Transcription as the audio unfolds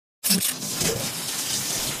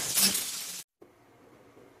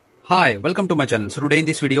Hi, welcome to my channel. So today in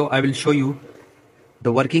this video I will show you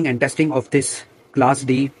the working and testing of this class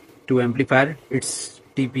D2 amplifier. It's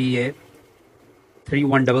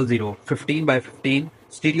TPA3110 15 by 15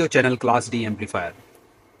 stereo channel class D amplifier.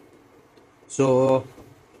 So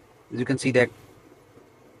as you can see that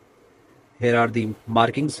here are the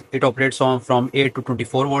markings. It operates on from 8 to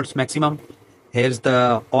 24 volts maximum. Here's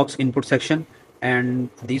the aux input section, and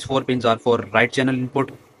these four pins are for right channel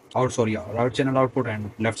input, right channel output and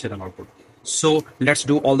left channel output. So let's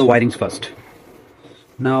do all the wirings first.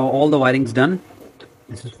 Now all the wirings done.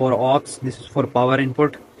 This is for aux, this is for power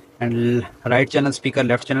input, and right channel speaker,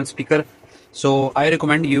 left channel speaker. So I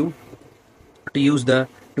recommend you to use the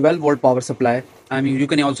 12 volt power supply. I mean, you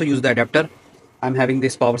can also use the adapter. I'm having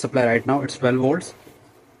this power supply right now, it's 12 volts.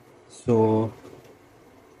 So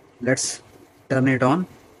let's turn it on.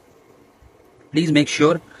 Please make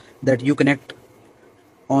sure that you connect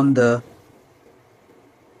on the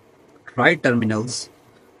right terminals,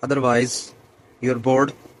 otherwise your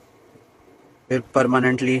board will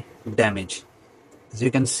permanently damage. As you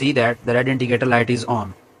can see that the red indicator light is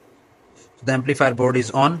on. The amplifier board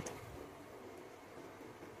is on.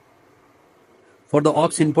 For the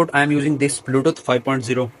aux input, I am using this Bluetooth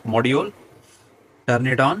 5.0 module. Turn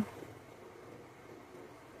it on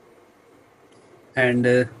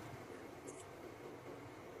and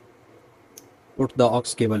put the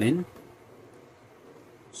aux cable in.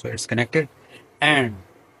 So it's connected, and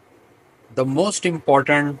the most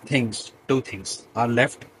important things, two things, are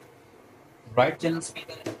left, right channel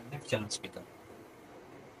speaker and left channel speaker.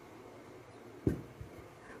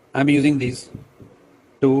 I'm using these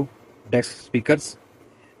two desk speakers.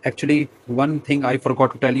 Actually, one thing I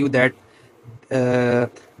forgot to tell you, that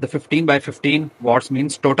the 15 by 15 watts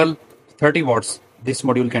means total 30 watts this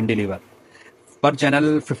module can deliver. Per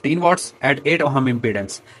channel 15 watts at 8 ohm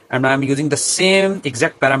impedance, and I'm using the same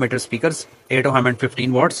exact parameter speakers, 8 ohm and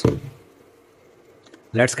 15 watts.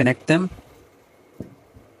 Let's connect them.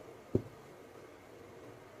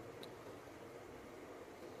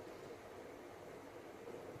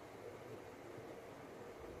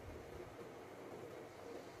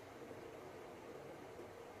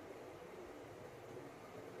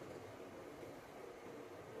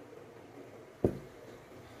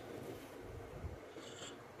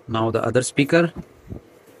 Now the other speaker.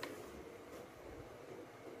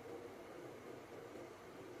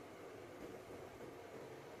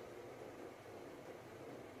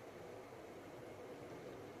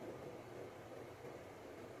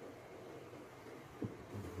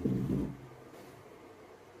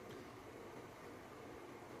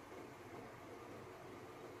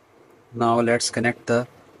 Now let's connect the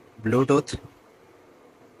Bluetooth.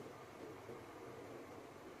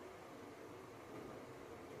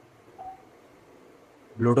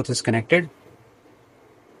 Bluetooth is connected.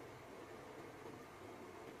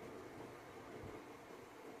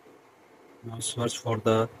 Now search for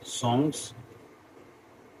the songs.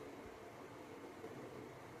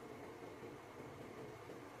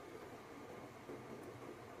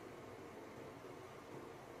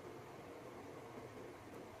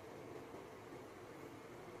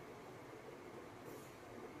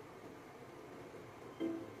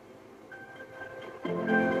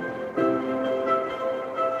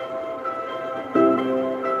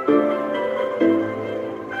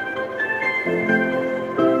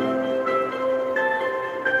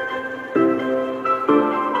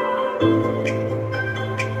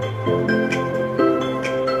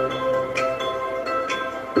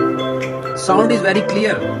 Sound is very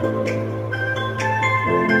clear.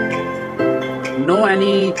 No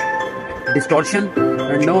any distortion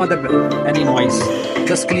and no other any noise.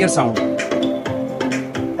 Just clear sound.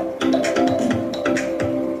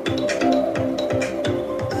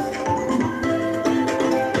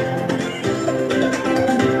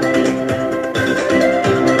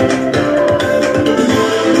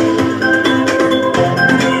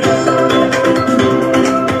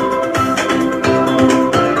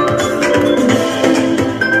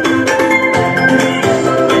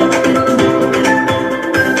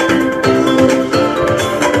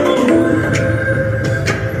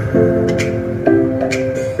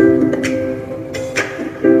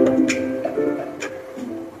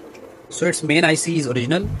 So its main IC is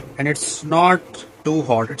original and it's not too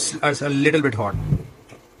hot, it's a little bit hot.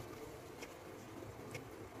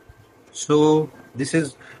 So this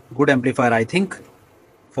is good amplifier, I think,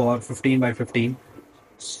 for 15 by 15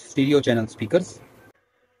 stereo channel speakers.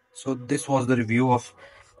 So this was the review of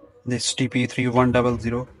this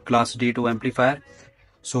TP3110 class D2 amplifier.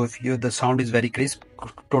 So if you, the sound is very crisp,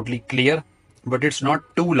 totally clear, but it's not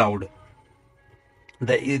too loud.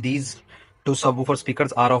 These two subwoofer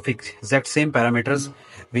speakers are of exact same parameters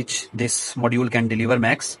which this module can deliver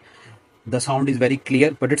max. The sound is very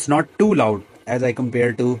clear, but it's not too loud as I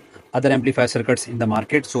compare to other amplifier circuits in the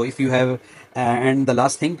market. So if you have and the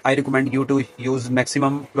last thing, I recommend you to use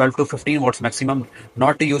maximum 12 to 15 watts maximum,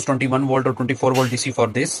 not to use 21 volt or 24 volt DC for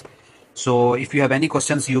this. So if you have any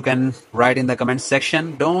questions, you can write in the comment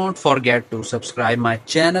section. Don't forget to subscribe my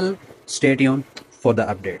channel. Stay tuned for the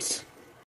updates.